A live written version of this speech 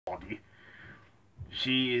body.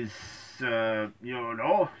 She is,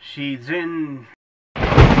 she's in...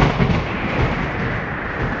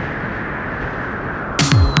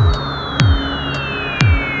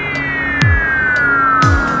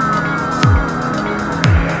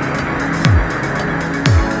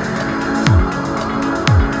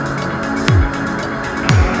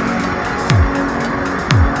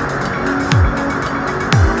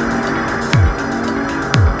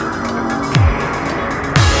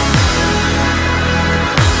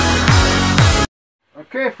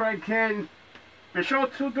 Okay, Franklin, be sure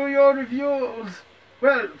to do your reviews.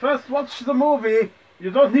 Well, first watch the movie.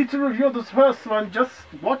 You don't need to review the first one, just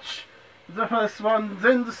watch the first one,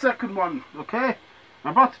 then the second one, okay?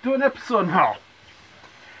 I'm about to do an episode now.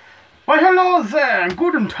 Well, hello there, and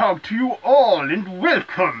guten Tag to you all, and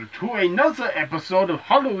welcome to another episode of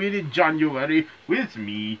Halloween in January with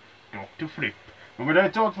me, Dr. Flip. And when I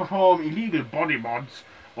don't perform illegal body mods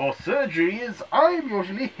or surgeries, I'm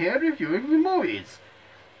usually here reviewing the movies.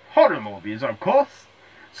 Horror movies, of course.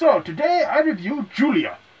 So, today I review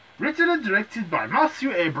Julia, written and directed by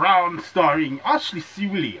Matthew A. Brown, starring Ashley C.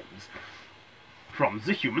 Williams, from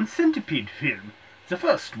the Human Centipede film, the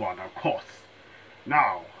first one, of course.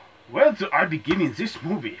 Now, where do I begin in this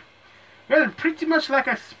movie? Well, pretty much like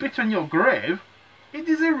I Spit on Your Grave, it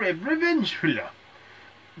is a revenge thriller,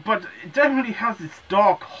 but it definitely has its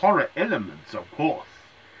dark horror elements, of course.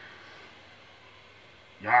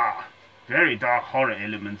 Yeah. Very dark horror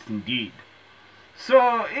elements indeed.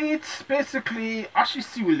 So it's basically Ashley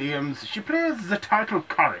C. Williams. She plays the title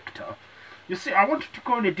character. You see, I wanted to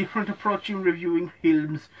go in a different approach in reviewing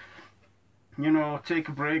films. You know, take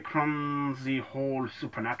a break from the whole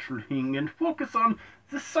supernatural thing and focus on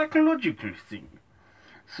the psychological thing.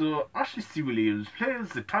 So Ashley C. Williams plays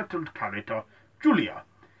the titled character Julia,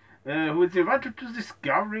 who is invited to this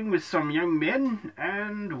gathering with some young men,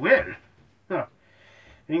 and well,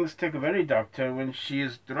 things take a very dark turn when she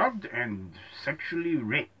is drugged and sexually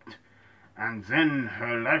raped, and then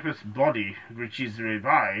her lifeless body, which is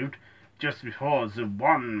revived just before the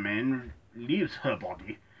one man leaves her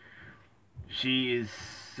body. She is,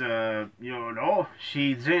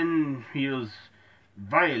 she then feels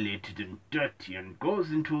violated and dirty and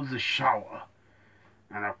goes into the shower.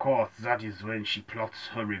 And of course, that is when she plots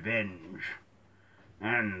her revenge.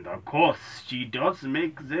 And, of course, she does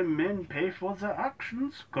make them men pay for their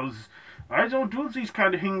actions, because I don't do these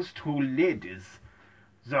kind of things to ladies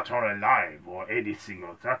that are alive or anything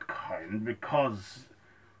of that kind, because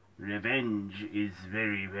revenge is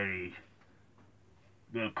very, very...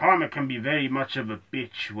 Well, karma can be very much of a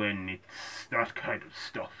bitch when it's that kind of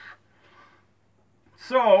stuff.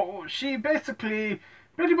 So, she basically,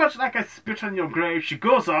 pretty much like I Spit on Your Grave, she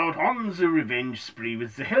goes out on the revenge spree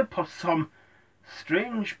with the help of some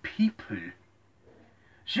strange people.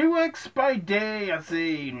 She works by day as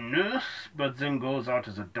a nurse, but then goes out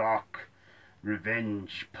as a dark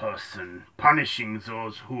revenge person, punishing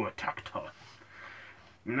those who attacked her.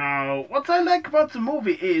 Now, what I like about the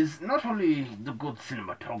movie is not only the good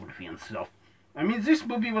cinematography and stuff. I mean, this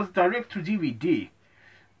movie was direct to DVD,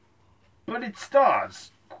 but it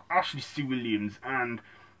stars Ashley C. Williams, and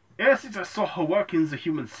ever since I saw her work in the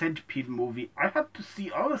Human Centipede movie, I had to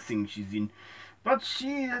see other things she's in. But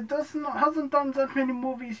she hasn't done that many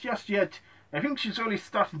movies just yet. I think she's only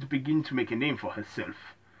starting to begin to make a name for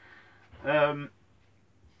herself. But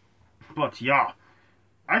yeah,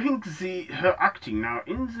 I think her acting now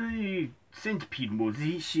in the Centipede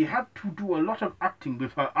movie, she had to do a lot of acting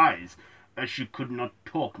with her eyes, as she could not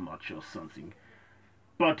talk much or something.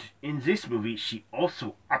 But in this movie, she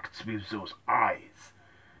also acts with those eyes.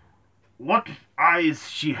 What eyes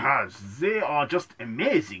she has, they are just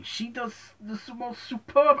amazing. She does the most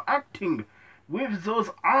superb acting with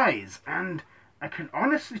those eyes, and I can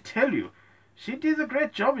honestly tell you, she did a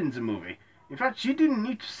great job in the movie. In fact, she didn't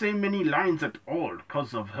need to say many lines at all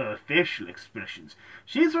because of her facial expressions.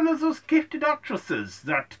 She's one of those gifted actresses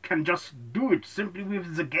that can just do it simply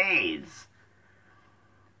with the gaze.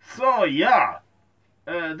 So yeah,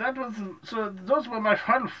 those were my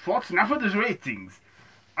final thoughts. Now for the ratings.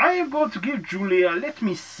 I am going to give Julia, let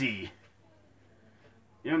me see.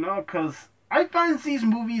 You know, because I find these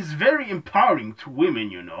movies very empowering to women,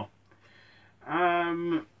 you know.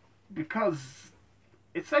 Because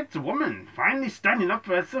it's like the woman finally standing up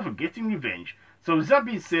for herself and getting revenge. So with that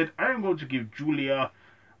being said, I am going to give Julia,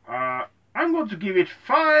 I'm going to give it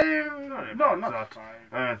 5, no, not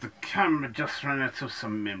 5. The camera just ran out of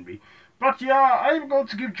some memory. But yeah, I'm going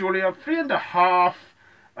to give Julia 3.5,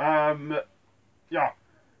 yeah.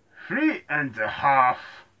 3.5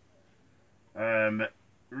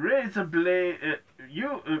 razor blade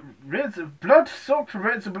blood-soaked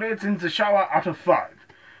razor blades in the shower out of 5.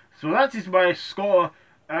 So that is my score,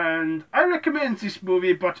 and I recommend this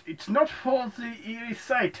movie, but it's not for the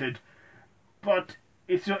ear-sighted. But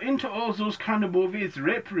if you're into all those kind of movies,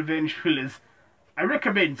 rape revenge thrillers, I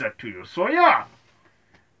recommend that to you. So yeah,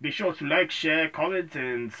 be sure to like, share, comment,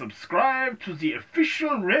 and subscribe to the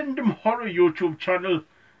official Random Horror YouTube channel.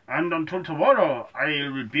 And until tomorrow, I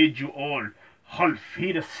will bid you all Auf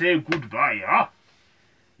Wiedersehen, goodbye, yeah?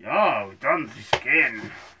 Yeah, we've done this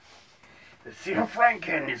again. Let's see how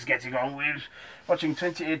Franken is getting on with watching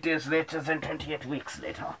 28 days later than 28 weeks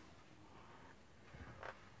later.